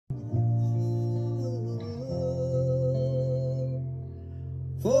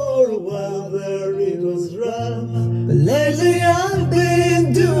a while there it was rough, but lately I've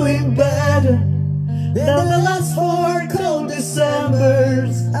been doing better than the last 4 cold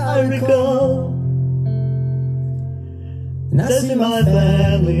Decembers I recall. And I see my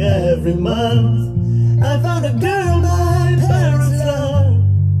family every month. I found a girl my parents love.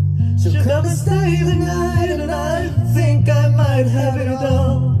 She'll come and stay the night, and I think I might have it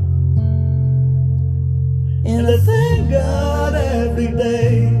all. And I thank God every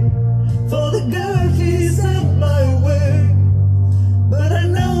day for the girl He sent my way. But I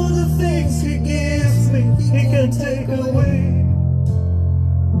know the things He gives me He can take away.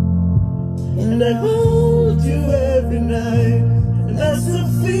 And I hold you every night, and that's the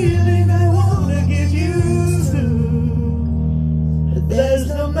feeling I wanna get used to. But there's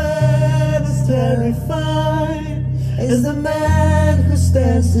no man as terrified as the man who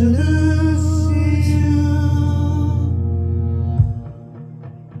stands to lose you.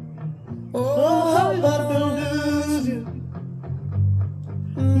 Oh, how about to lose you?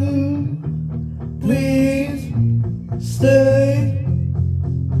 Please stay.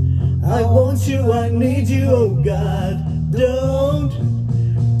 I want you, I need you, oh God, don't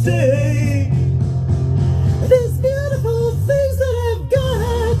take these beautiful things that I've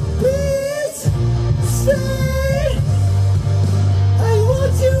got. Please stay. I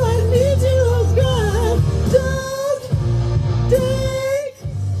want you, I need you, oh God, don't take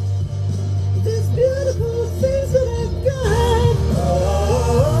these beautiful things that I've got.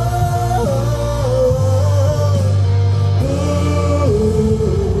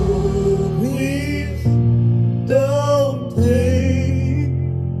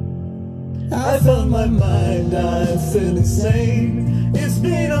 I found my mind, I'm feeling sane. It's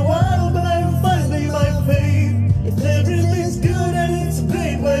been a while, but I'm finding my faith. If everything's good and it's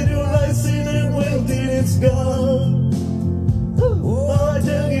great, why do I sin and wait till it's gone? Oh, I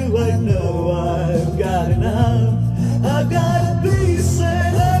tell you, I know I've got enough. I've got a peace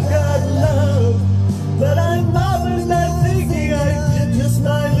and I've got love. But I'm often not thinking I just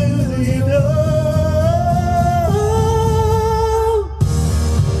might lose you, know.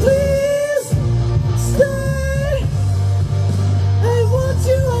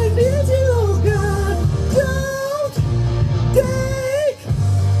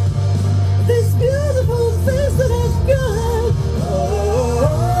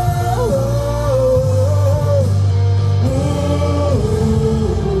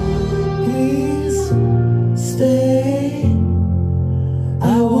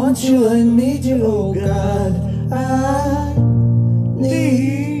 You, I need you, oh God, I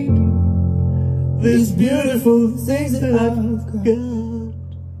need these beautiful things that I've got.